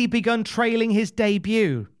already begun trailing his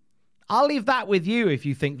debut. I'll leave that with you if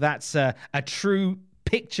you think that's a true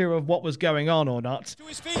picture of what was going on or not. To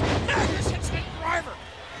his feet. Magnus hits the driver.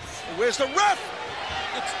 Where's the ref?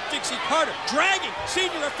 It's Dixie Carter dragging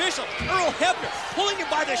senior official Earl Hebner, pulling him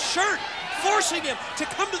by the shirt, forcing him to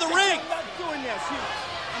come to the ring. I'm not doing this.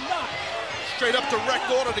 I'm not. Straight up direct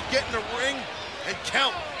order to get in the ring and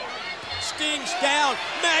count. Sting's down.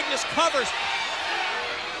 Magnus covers.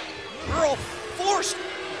 Earl forced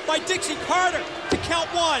by Dixie Carter to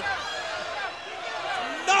count one.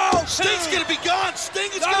 No! Sting's going to be gone.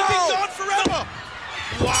 Sting is going to be gone forever.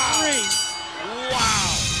 Wow.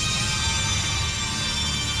 Wow.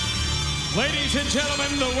 Ladies and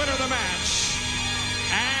gentlemen, the winner of the match,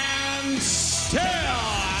 and still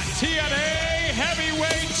TNA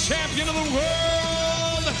Heavyweight Champion of the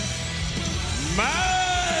World, Magnus.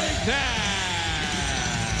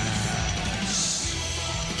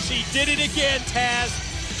 She did it again, Taz.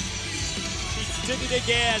 She did it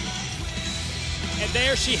again. And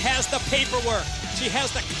there she has the paperwork. She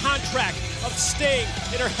has the contract of Sting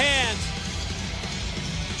in her hands.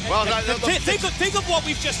 Well, think of what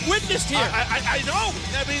we've just witnessed here. I know.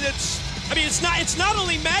 It's not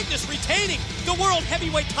only Magnus retaining the World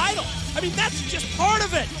Heavyweight title. I mean, that's just part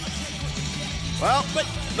of it. Well, but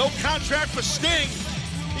no contract for Sting.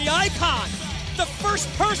 The Icon, the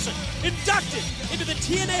first person inducted into the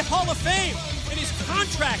TNA Hall of Fame, and his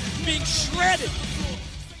contract being shredded.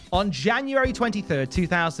 On January 23rd,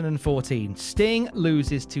 2014, Sting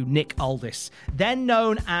loses to Nick Aldis, then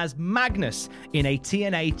known as Magnus, in a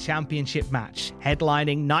TNA Championship match,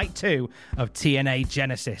 headlining Night 2 of TNA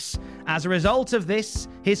Genesis. As a result of this,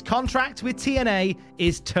 his contract with TNA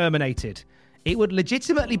is terminated. It would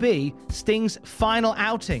legitimately be Sting's final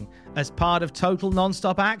outing as part of Total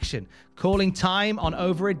Nonstop Action, calling time on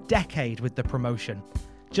over a decade with the promotion.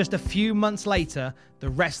 Just a few months later, the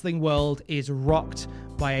wrestling world is rocked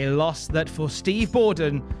by a loss that for Steve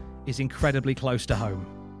Borden is incredibly close to home.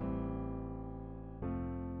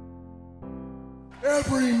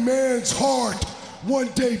 Every man's heart one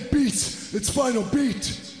day beats its final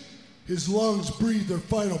beat. His lungs breathe their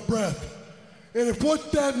final breath. And if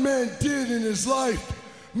what that man did in his life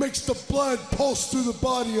makes the blood pulse through the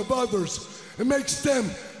body of others and makes them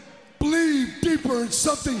believe deeper in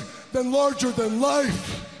something than larger than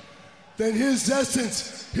life, then his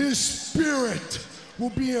essence, his spirit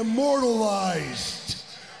will be immortalized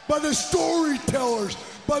by the storytellers,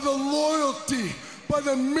 by the loyalty, by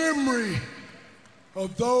the memory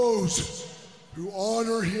of those who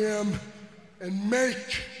honor him and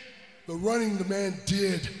make the running the man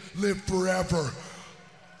did live forever.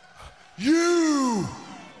 You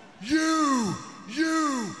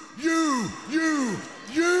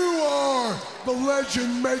are the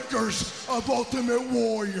legend makers of Ultimate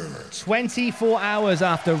Warrior. 24 hours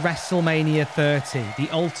after WrestleMania 30, the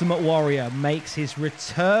Ultimate Warrior makes his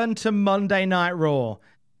return to Monday Night Raw.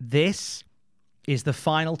 This is the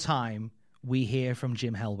final time we hear from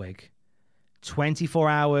Jim Hellwig. 24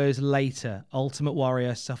 hours later, Ultimate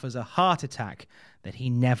Warrior suffers a heart attack that he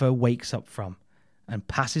never wakes up from and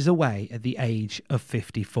passes away at the age of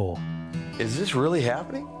 54. Is this really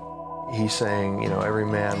happening? He's saying, every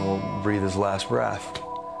man will breathe his last breath.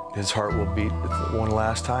 His heart will beat one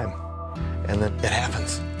last time. And then it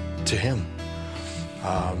happens to him.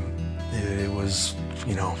 It was,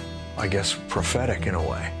 I guess prophetic in a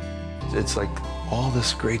way. It's like all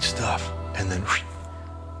this great stuff, and then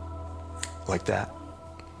like that,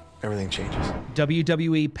 everything changes.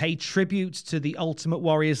 WWE paid tribute to the Ultimate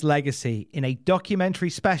Warrior's legacy in a documentary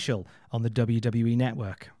special on the WWE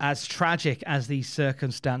Network. As tragic as these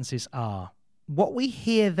circumstances are, what we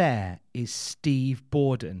hear there is Steve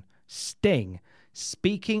Borden, Sting,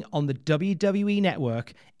 speaking on the WWE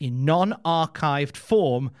Network in non-archived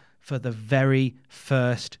form for the very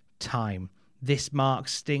first time. This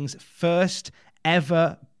marks Sting's first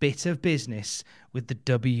ever bit of business with the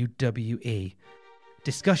WWE.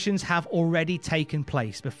 Discussions have already taken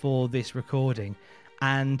place before this recording,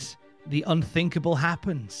 and the unthinkable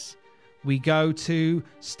happens. We go to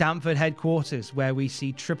Stamford headquarters, where we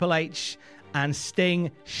see Triple H and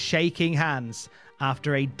Sting shaking hands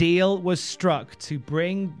after a deal was struck to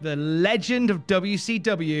bring the legend of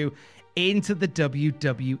WCW into the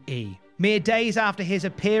WWE. Mere days after his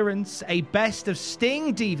appearance, a Best of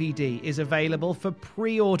Sting DVD is available for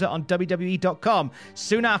pre-order on WWE.com.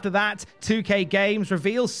 Soon after that, 2K Games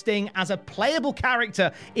reveals Sting as a playable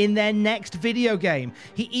character in their next video game.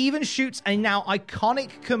 He even shoots a now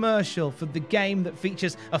iconic commercial for the game that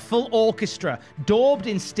features a full orchestra, daubed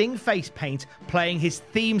in Sting face paint, playing his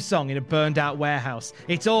theme song in a burned-out warehouse.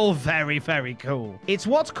 It's all very, very cool. It's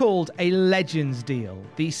what's called a Legends deal.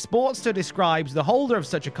 The Sportster describes the holder of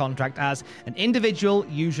such a contract as an individual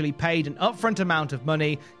usually paid an upfront amount of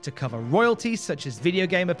money to cover royalties such as video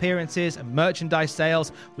game appearances and merchandise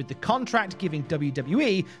sales, with the contract giving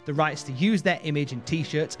WWE the rights to use their image in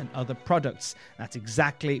t-shirts and other products. That's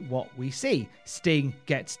exactly what we see. Sting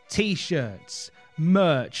gets t-shirts,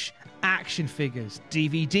 merch, action figures,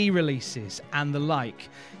 DVD releases, and the like.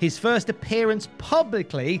 His first appearance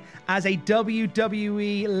publicly as a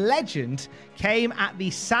WWE legend came at the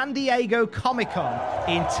San Diego Comic-Con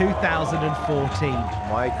in 2014.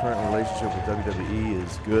 My current relationship with WWE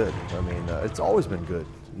is good. I mean, it's always been good.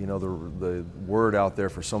 You know, the word out there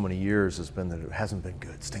for so many years has been that it hasn't been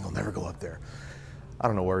good. Sting will never go up there. I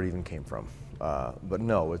don't know where it even came from. But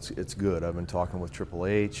no, it's good. I've been talking with Triple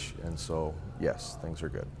H, and so, yes, things are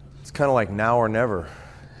good. It's kind of like now or never.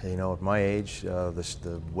 You know, at my age,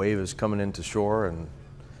 the wave is coming into shore, and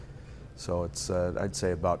so it's, I'd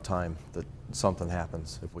say, about time that something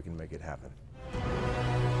happens, if we can make it happen.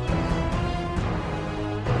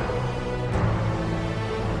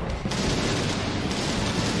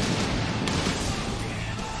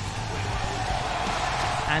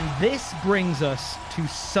 And this brings us to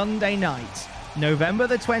Sunday night, November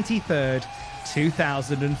the 23rd,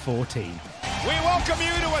 2014. We welcome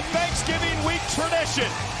you to a Thanksgiving week tradition.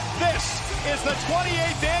 This is the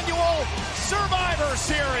 28th annual Survivor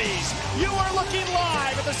Series. You are looking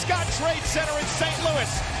live at the Scott Trade Center in St.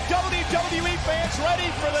 Louis. WWE fans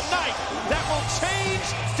ready for the night that will change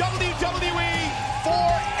WWE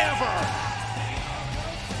forever.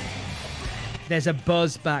 There's a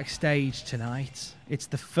buzz backstage tonight. It's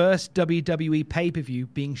the first WWE pay-per-view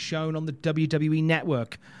being shown on the WWE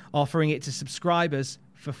Network, offering it to subscribers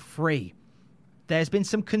for free. There's been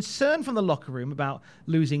some concern from the locker room about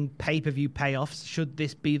losing pay-per-view payoffs should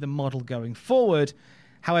this be the model going forward.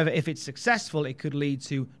 However, if it's successful, it could lead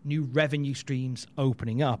to new revenue streams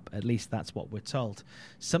opening up. At least that's what we're told.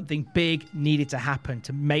 Something big needed to happen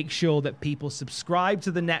to make sure that people subscribe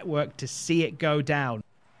to the network to see it go down.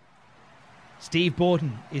 Steve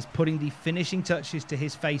Borden is putting the finishing touches to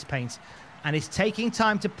his face paint and is taking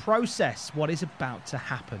time to process what is about to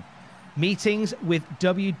happen. Meetings with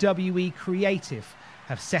WWE Creative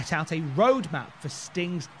have set out a roadmap for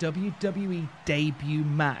Sting's WWE debut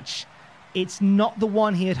match. It's not the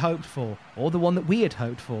one he had hoped for, or the one that we had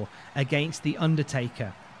hoped for, against The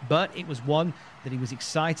Undertaker, but it was one that he was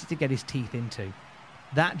excited to get his teeth into.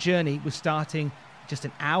 That journey was starting just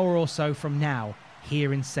an hour or so from now,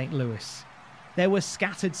 here in St. Louis. There were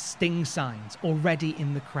scattered Sting signs already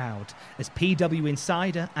in the crowd, as PW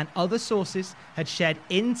Insider and other sources had shared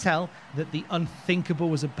intel that the unthinkable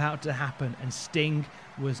was about to happen and Sting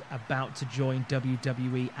was about to join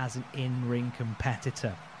WWE as an in-ring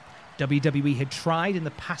competitor. WWE had tried in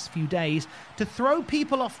the past few days to throw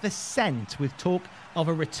people off the scent with talk of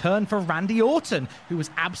a return for Randy Orton, who was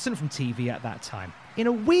absent from TV at that time. In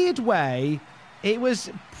a weird way, it was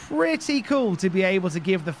pretty cool to be able to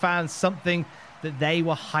give the fans something that they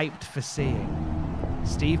were hyped for seeing.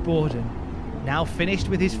 Steve Borden, now finished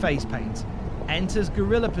with his face paint, enters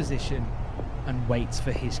gorilla position and waits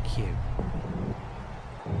for his cue.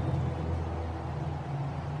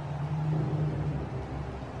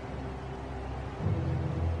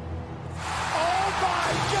 Oh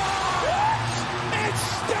my God! It's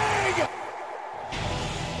Sting!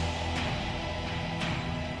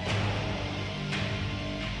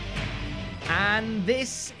 And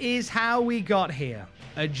This is how we got here.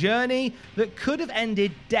 A journey that could have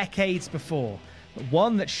ended decades before, but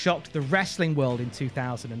one that shocked the wrestling world in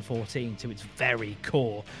 2014 to its very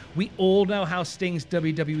core. We all know how Sting's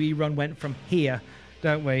WWE run went from here,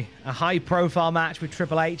 don't we? A high-profile match with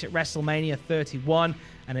Triple H at WrestleMania 31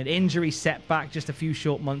 and an injury setback just a few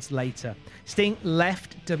short months later. Sting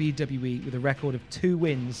left WWE with a record of 2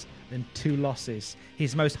 wins and 2 losses.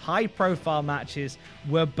 His most high-profile matches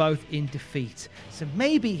were both in defeat, so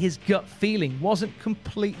maybe his gut feeling wasn't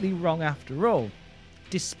completely wrong after all.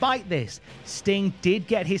 Despite this, Sting did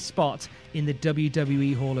get his spot in the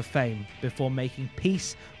WWE Hall of Fame before making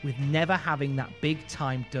peace with never having that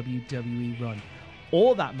big-time WWE run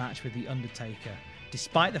or that match with The Undertaker,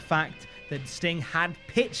 despite the fact that Sting had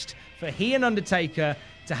pitched for he and Undertaker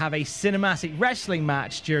to have a cinematic wrestling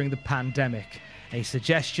match during the pandemic, a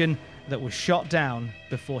suggestion that was shot down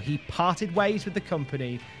before he parted ways with the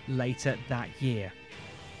company later that year.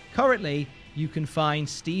 Currently, you can find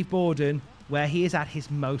Steve Borden where he is at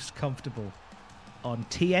his most comfortable, on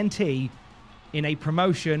TNT, in a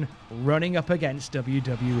promotion running up against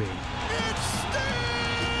WWE.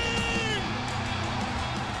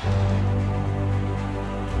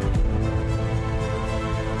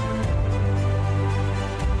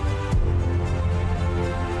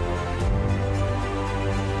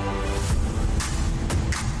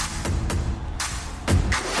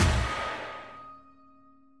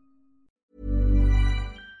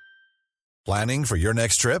 Planning for your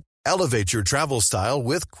next trip? Elevate your travel style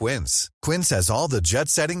with Quince. Quince has all the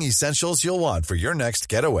jet-setting essentials you'll want for your next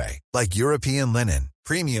getaway, like European linen,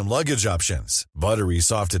 premium luggage options, buttery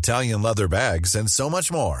soft Italian leather bags, and so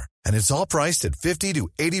much more. And it's all priced at 50 to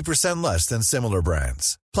 80% less than similar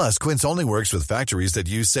brands. Plus, Quince only works with factories that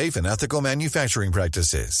use safe and ethical manufacturing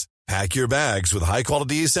practices. Pack your bags with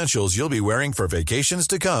high-quality essentials you'll be wearing for vacations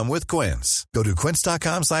to come with Quince. Go to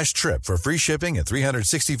quince.com/trip for free shipping and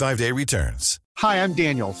 365-day returns. Hi, I'm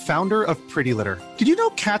Daniel, founder of Pretty Litter. Did you know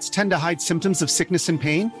cats tend to hide symptoms of sickness and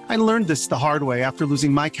pain? I learned this the hard way after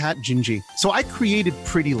losing my cat, Gingy. So I created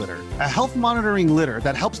Pretty Litter, a health monitoring litter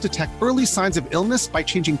that helps detect early signs of illness by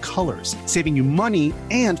changing colors, saving you money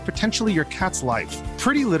and potentially your cat's life.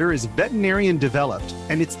 Pretty Litter is veterinarian developed,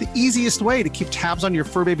 and it's the easiest way to keep tabs on your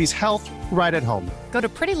fur baby's health right at home. Go to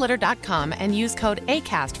prettylitter.com and use code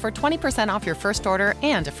ACAST for 20% off your first order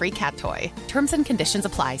and a free cat toy. Terms and conditions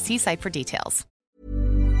apply. See site for details.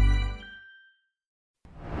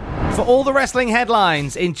 For all the wrestling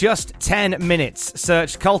headlines in just 10 minutes,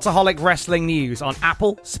 search Cultaholic Wrestling News on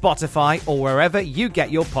Apple, Spotify, or wherever you get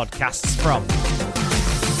your podcasts from.